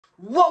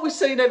What we're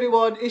saying,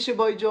 everyone, it's your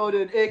boy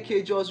Jordan,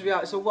 aka Jaws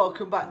Reacts, and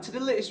welcome back to the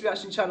latest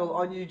reaction channel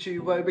on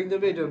YouTube, where we bring the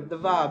rhythm, the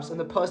vibes and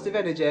the positive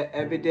energy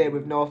every day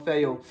with no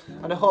fail.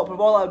 And I hope we've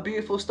all had a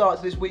beautiful start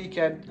to this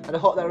weekend, and I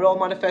hope that we're all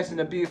manifesting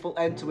a beautiful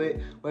end to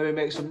it, where we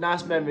make some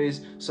nice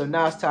memories, some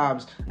nice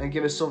times, and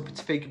give us something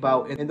to think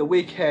about in the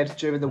week ahead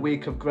during the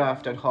week of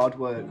graft and hard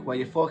work, where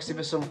you're focusing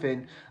for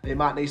something and you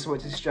might need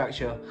something to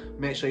distract you.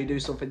 Make sure you do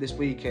something this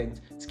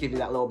weekend to give you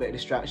that little bit of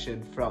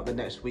distraction throughout the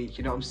next week,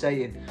 you know what I'm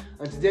saying?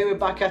 And today we're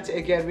back at it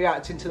again,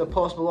 reacting to the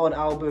Post Malone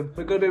album.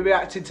 We're going to be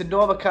reacting to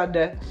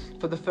Novacandy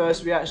for the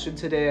first reaction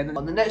today, and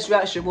on the next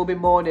reaction will be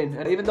Morning.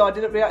 And even though I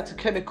didn't react to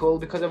Chemical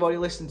because I've already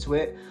listened to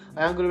it,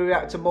 I am going to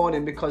react to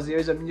Morning because there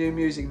is a new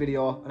music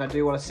video and I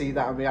do want to see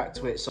that and react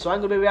to it. So I'm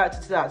going to be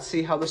reacting to that to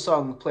see how the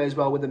song plays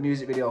well with the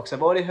music video, because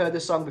I've already heard the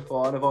song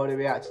before and I've already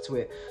reacted to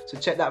it. So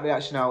check that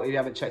reaction out if you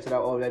haven't checked it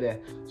out already.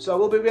 So I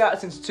will be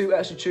reacting to 2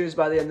 extra tunes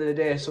by the end of the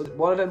day. So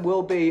one of them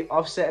will be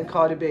Offset and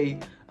Cardi B,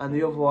 and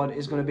the other one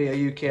is going to be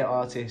a UK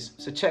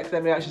artist. So check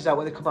them reactions out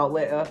when they come out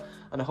later,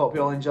 and I hope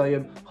you all enjoy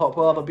them. Hope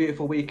we'll have a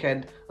beautiful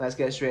weekend. Let's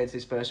get straight into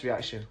this first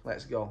reaction.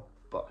 Let's go.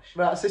 Bosh.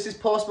 Right, so this is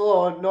Post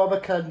Malone,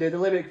 Novacandy, the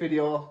lyric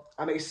video.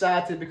 I'm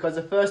excited because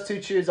the first 2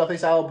 tunes off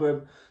this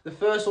album, the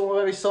first one was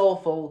very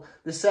soulful,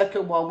 the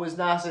second one was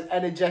nice and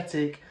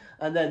energetic,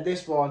 and then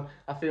this one,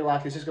 I feel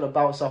like it's just going to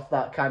bounce off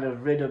that kind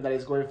of rhythm that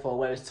he's going for,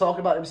 where he's talking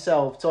about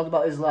himself, talking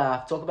about his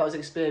life, talking about his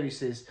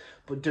experiences,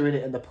 but doing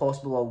it in the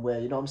Post Malone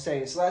way, you know what I'm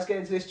saying? So let's get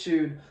into this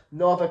tune,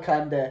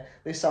 Novacandy.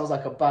 This sounds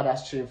like a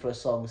badass tune for a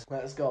song. So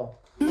let's go.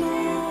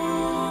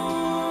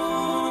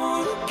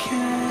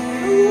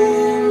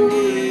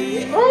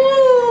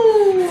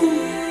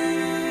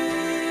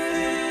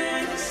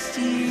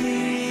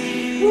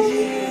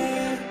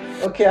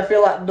 Okay, I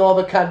feel like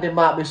Novacandy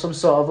might be some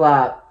sort of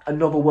like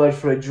another word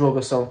for a drug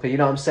or something, you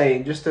know what I'm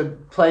saying? Just to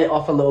play it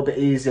off a little bit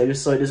easier,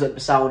 just so it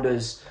doesn't sound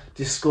as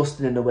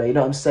disgusting in a way, you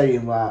know what I'm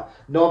saying? Like,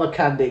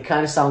 Novacandy, it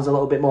kind of sounds a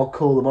little bit more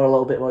cool and a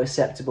little bit more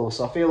acceptable.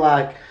 So I feel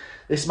like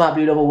this might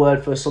be another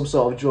word for some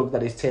sort of drug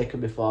that he's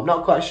taken before. I'm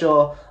not quite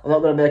sure, I'm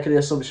not going to make any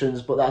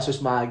assumptions, but that's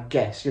just my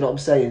guess, you know what I'm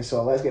saying?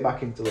 So let's get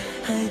back into it.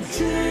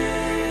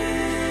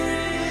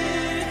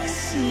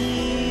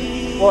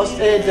 What's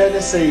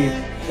Intrested?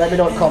 Let me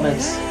know in the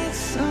comments.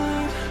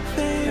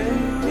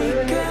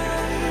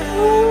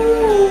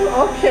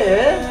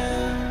 Okay.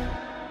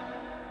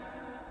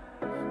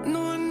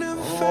 No, I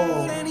never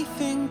felt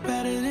anything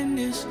better than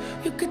this.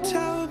 You could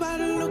tell by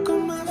the look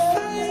on my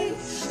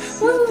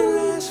face. Nothing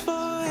lasts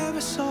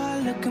forever, so I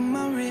look at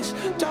my wrist.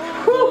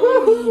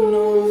 Dopamine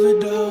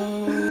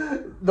overdose.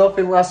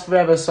 Nothing lasts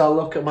forever, so I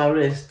look at my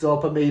wrist.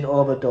 Dopamine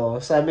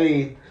overdose. I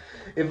mean,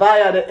 if I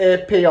had an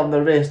AP on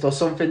the wrist or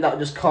something that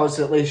just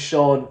constantly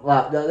shone,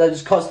 like that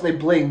just constantly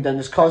blinged and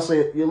just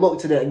constantly, you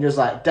looked at it and you're just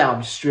like,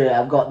 damn straight,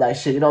 I've got that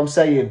shit, you know what I'm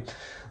saying?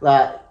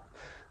 Like,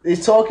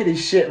 he's talking his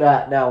shit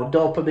right now,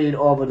 dopamine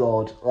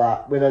overload,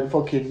 like, with a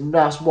fucking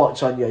nice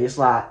watch on you. It's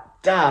like,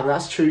 damn,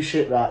 that's true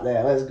shit right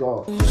there. Let's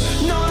go. No,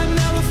 I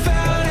never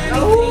felt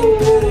anything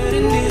better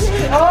than this.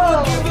 I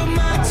would give up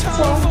my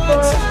tongue for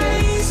a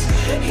taste,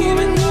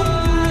 even though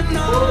I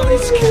know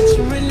it's catch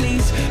and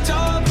release.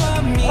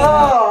 Dopamine.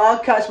 Oh,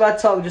 I'll catch my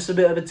tongue, just a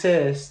bit of a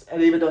taste,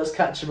 and even though it's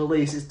catch and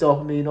release, it's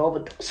dopamine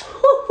overdose.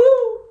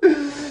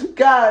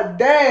 God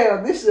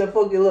damn, this is a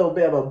fucking little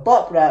bit of a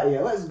bop right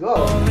here. Let's go.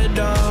 Put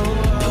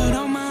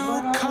on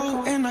my old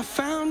coat and I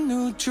found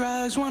new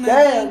drugs. Wanna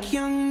thank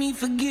young me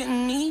for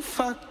getting me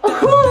fucked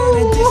up.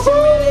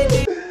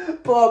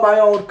 Put on my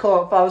old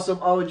coat, found some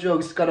old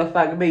drugs. Gotta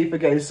thank me for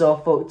getting so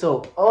fucked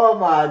up. Oh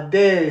my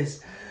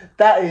days.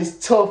 That is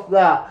tough,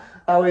 that.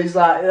 I was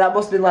like, that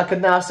must have been like a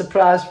nice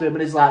surprise for him,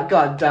 and he's like,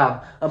 God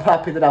damn, I'm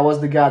happy that I was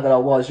the guy that I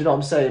was, you know what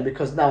I'm saying,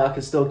 because now I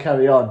can still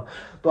carry on.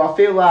 But I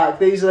feel like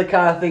these are the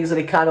kind of things that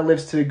he kind of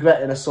lives to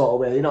regret in a sort of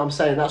way, you know what I'm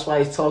saying? That's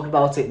why he's talking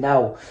about it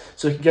now,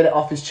 so he can get it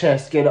off his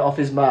chest, get it off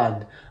his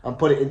mind, and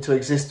put it into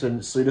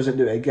existence so he doesn't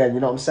do it again,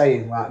 you know what I'm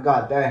saying? Like,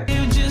 God damn.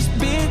 You just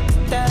bit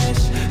the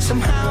dash.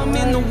 Somehow I'm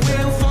in the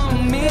wheel for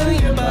 $1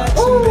 million bucks.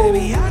 And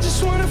baby, I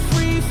just want a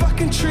free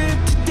fucking trip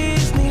to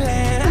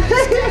Disneyland. I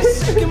just got a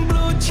second blue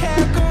check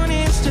on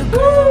Instagram,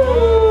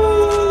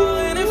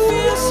 and it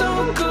feels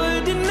so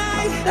good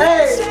tonight.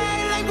 Hey.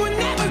 Say like we're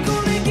never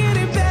gonna get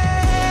it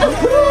back.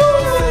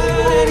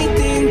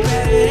 Anything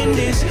better than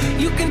this?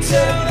 You can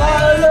tell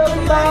by the look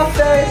on my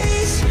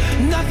face.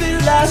 Nothing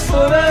lasts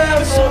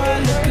forever, so I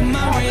look at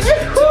my wrist.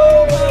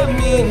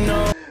 Dopamine,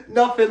 no.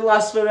 Nothing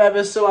lasts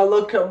forever, so I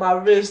look at my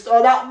wrist.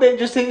 Oh, that bit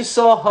just hits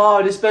so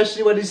hard,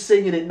 especially when he's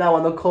singing it now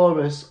on the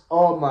chorus.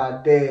 Oh my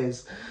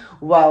days.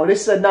 Wow,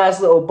 this is a nice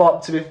little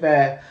bop, to be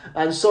fair.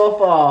 And so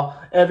far,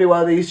 every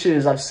one of these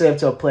tunes I've saved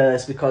to a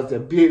playlist because they're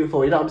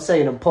beautiful, you know what I'm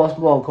saying? And Post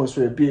Malone comes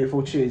through with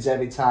beautiful tunes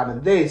every time,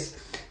 and this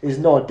is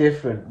no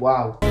different.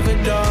 Wow.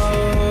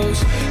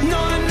 Overdose. No,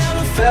 I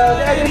never felt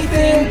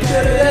anything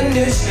better than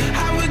this.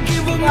 I would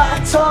give up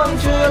my tongue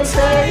to a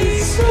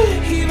taste,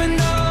 even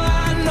though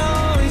I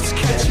know it's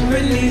catch and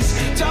release.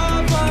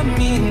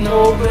 Dopamine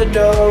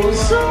overdose.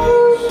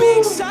 So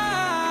big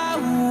sigh,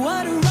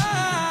 what a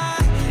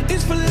ride.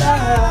 It's for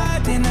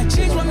life. Then I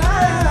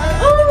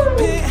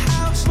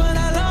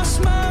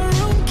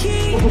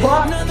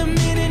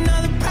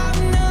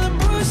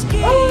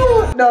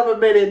Another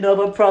minute,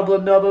 another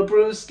problem, another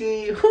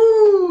brewski.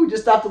 Whoo!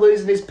 Just after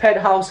losing his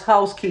penthouse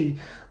house key,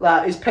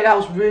 like his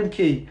penthouse room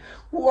key.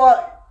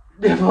 What?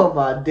 Oh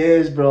my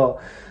days, bro.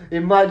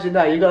 Imagine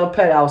that, you got a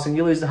penthouse and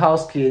you lose the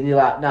house key and you're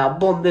like, nah,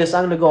 bun this,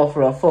 I'm gonna go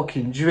for a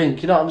fucking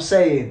drink. You know what I'm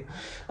saying?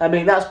 I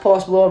mean, that's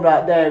Post Malone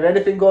right there. If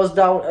anything goes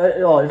down,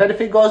 if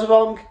anything goes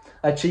wrong,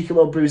 a cheeky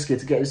little brewski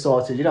to get it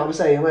sorted. You know what I'm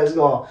saying? Let's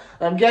go.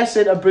 I'm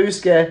guessing a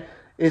brewski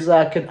is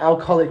like an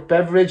alcoholic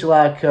beverage,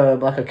 like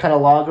a kind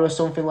of lager or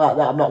something like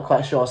that. I'm not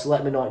quite sure, so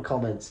let me know in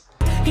comments.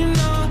 You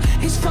know,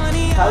 it's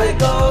funny how it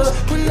goes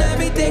when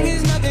everything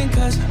is nothing,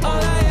 cause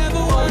all I ever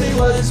wanted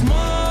was more.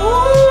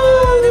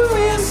 It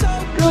feels so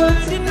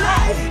good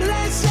tonight.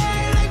 Let's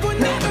say like we're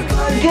never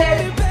gonna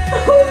get it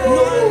back. No,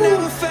 I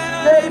never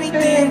felt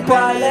anything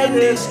quite like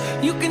this.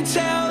 You can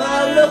tell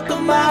the look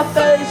on my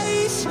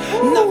face.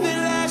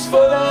 Nothing lasts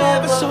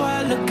forever, so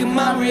I look at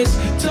my wrist.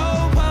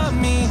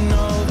 Dopamine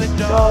overdose.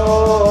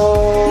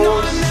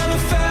 No, I never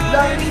felt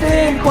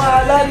anything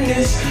quite like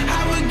this.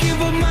 I would give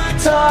up my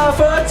time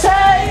for a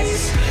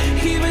taste,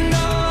 even though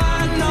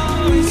I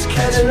know it's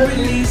catch and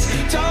release.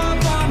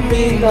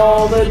 Dopamine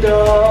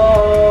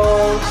overdose.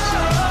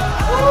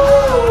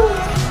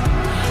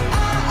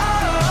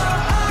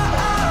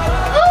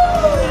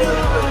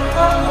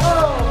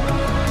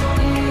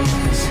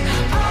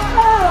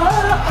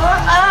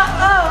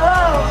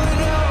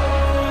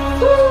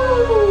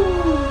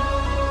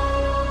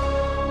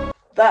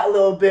 That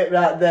little bit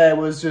right there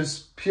was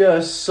just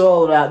pure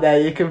soul right there.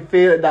 You can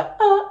feel it, that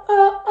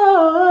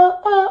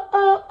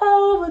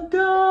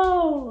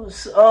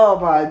overdose. Oh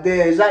my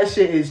days, that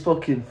shit is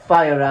fucking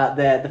fire right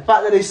there. The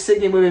fact that he's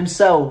singing with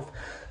himself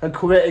and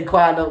creating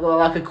quite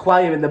like a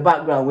choir in the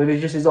background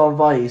with just his own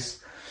voice,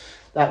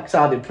 that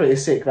sounded pretty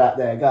sick right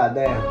there. God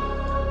damn.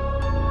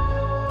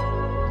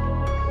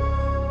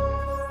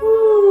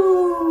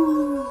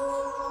 Woo.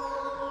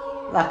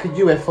 Like a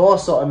UFO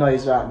sort of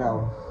noise right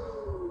now.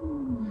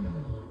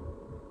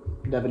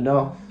 Never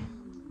know.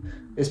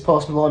 Is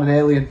Post Malone an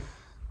alien?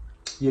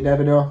 You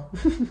never know.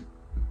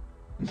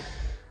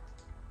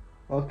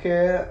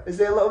 Okay, is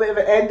there a little bit of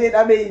an ending?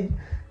 I mean,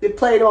 they're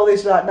playing all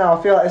this right now.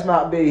 I feel like this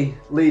might be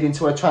leading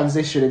to a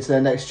transition into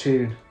their next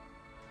tune.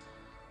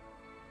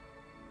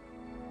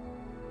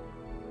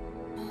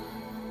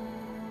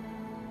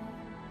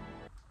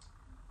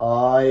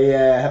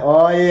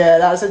 Oh yeah,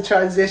 that's a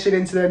transition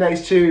into the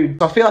next tune.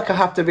 I feel like I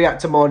have to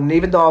react to more, and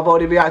even though I've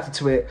already reacted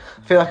to it,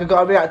 I feel like I've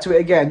got to react to it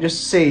again just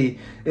to see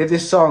if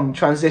this song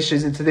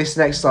transitions into this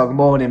next song,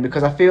 Morning,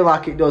 because I feel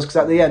like it does, because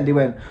at the end he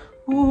went,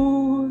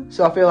 ooh,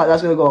 so I feel like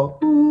that's going to go,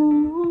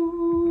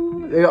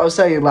 ooh, you know what I'm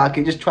saying, like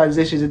it just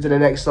transitions into the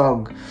next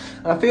song.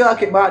 And I feel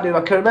like it might do,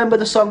 I can remember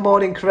the song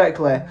Morning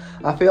correctly,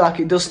 I feel like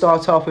it does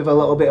start off with a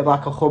little bit of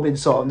like a humming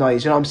sort of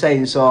noise, you know what I'm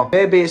saying, so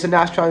maybe it's a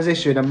nice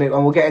transition, and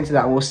we'll get into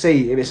that and we'll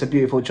see if it's a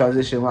beautiful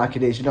transition like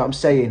it is, you know what I'm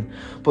saying.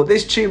 But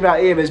this tune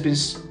right here has been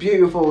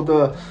beautiful.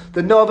 The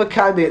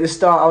Novacandy at the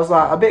start, I was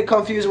like a bit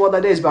confused what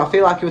that is, but I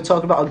feel like you were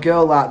talking about a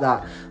girl like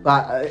that.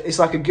 Like it's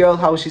like a girl,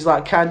 how she's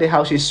like candy,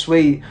 how she's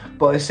sweet,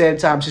 but at the same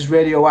time she's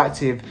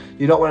radioactive.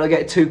 You don't want to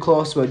get too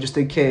close to her just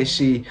in case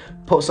she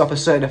puts off a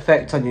certain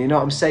effect on you, you know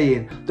what I'm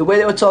saying? The way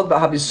they were talking about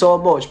having so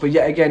much, but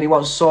yet again he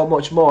wants so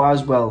much more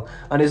as well,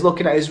 and he's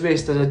looking at his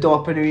wrist as a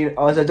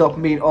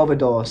dopamine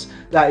overdose.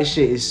 That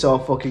shit is so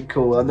fucking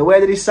cool, and the way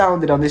that he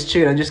sounded on this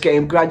tune and just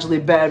getting gradually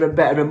better and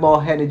better and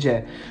more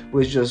energy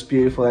was just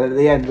beautiful. And at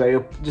the end where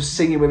you're just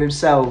singing with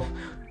himself,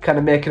 kind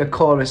of making a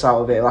chorus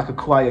out of it, like a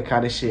choir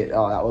kind of shit.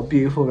 Oh, that was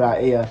beautiful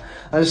right here.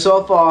 And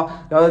so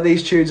far, none of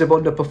these tunes have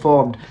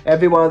underperformed.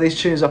 Every one of these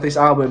tunes off this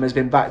album has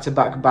been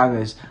back-to-back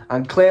bangers.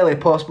 And clearly,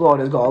 Post Malone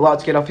has got a lot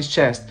to get off his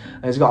chest,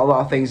 and he's got a lot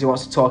of things he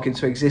wants to talk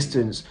into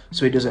existence,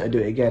 so he doesn't do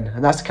it again.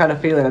 And that's the kind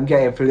of feeling I'm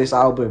getting through this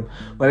album,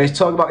 where he's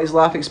talking about his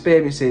life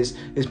experiences,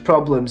 his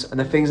problems, and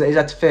the things that he's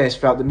had to face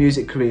throughout the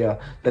music career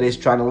that he's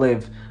trying to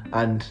live,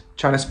 and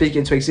trying to speak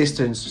into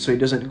existence so he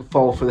doesn't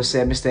fall for the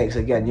same mistakes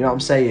again, you know what I'm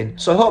saying?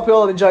 So I hope you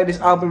all have enjoyed this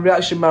album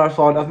reaction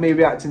marathon of me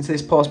reacting to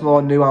this Post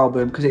Malone new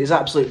album, because it is an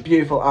absolutely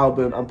beautiful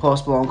album, and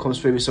Post Malone comes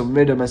through with some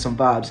rhythm and some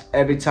vibes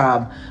every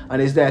time,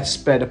 and is there to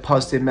spread a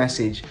positive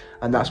message,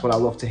 and that's what I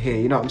love to hear,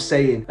 you know what I'm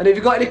saying? And if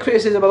you've got any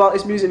criticism about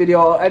this music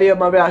video or any of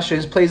my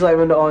reactions, please let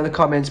me know in the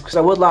comments, because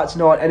I would like to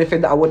know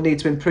anything that I would need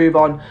to improve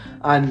on,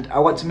 and I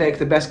want to make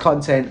the best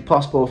content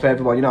possible for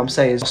everyone, you know what I'm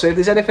saying? So if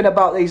there's anything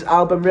about these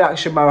album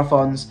reaction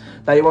marathons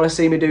that you want to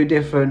see me do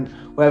different,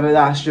 whether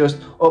that's just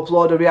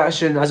upload a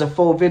reaction as a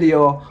full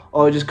video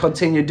or just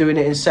continue doing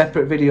it in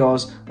separate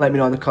videos, let me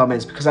know in the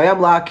comments, because I am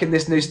liking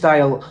this new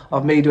style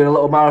of me doing a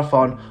little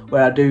marathon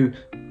where I do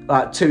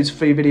like 2 to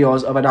 3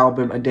 videos of an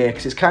album a day,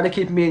 because it's kind of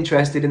keeping me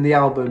interested in the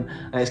album,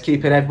 and it's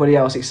keeping everybody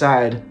else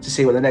excited to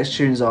see what the next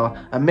tunes are.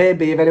 And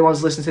maybe if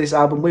anyone's listened to this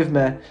album with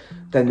me,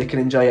 then they can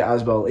enjoy it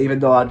as well, even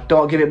though I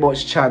don't give it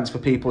much chance for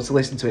people to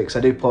listen to it, because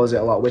I do pause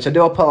it a lot, which I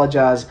do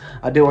apologise.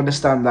 I do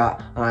understand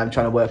that, and I'm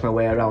trying to work my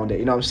way around it,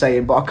 you know what I'm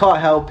saying? But I can't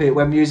help it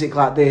when music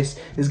like this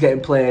is getting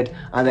played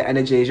and the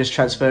energy is just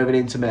transferring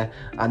into me,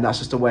 and that's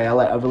just the way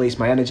I release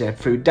my energy,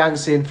 through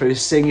dancing, through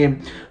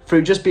singing,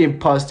 through just being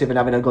positive and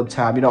having a good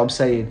time, you know what I'm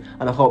saying?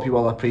 And I hope you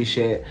all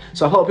appreciate it.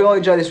 So I hope you all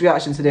enjoy this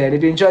reaction today, and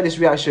if you enjoyed this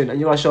reaction and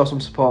you want to show some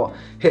support,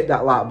 hit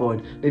that like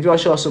button. And if you want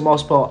to show some more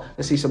support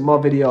and see some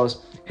more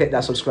videos, hit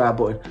that subscribe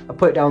button. I'll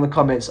put it down in the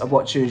comments of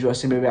what tunes you want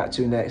to see me react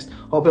to next.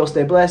 Hope you all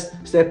stay blessed,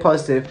 stay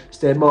positive,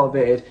 stay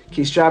motivated,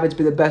 keep striving to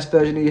be the best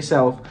version of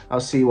yourself. I'll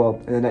see you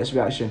all in the next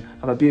reaction.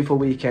 Have a beautiful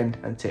weekend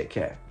and take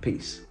care.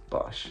 Peace.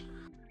 Bosh.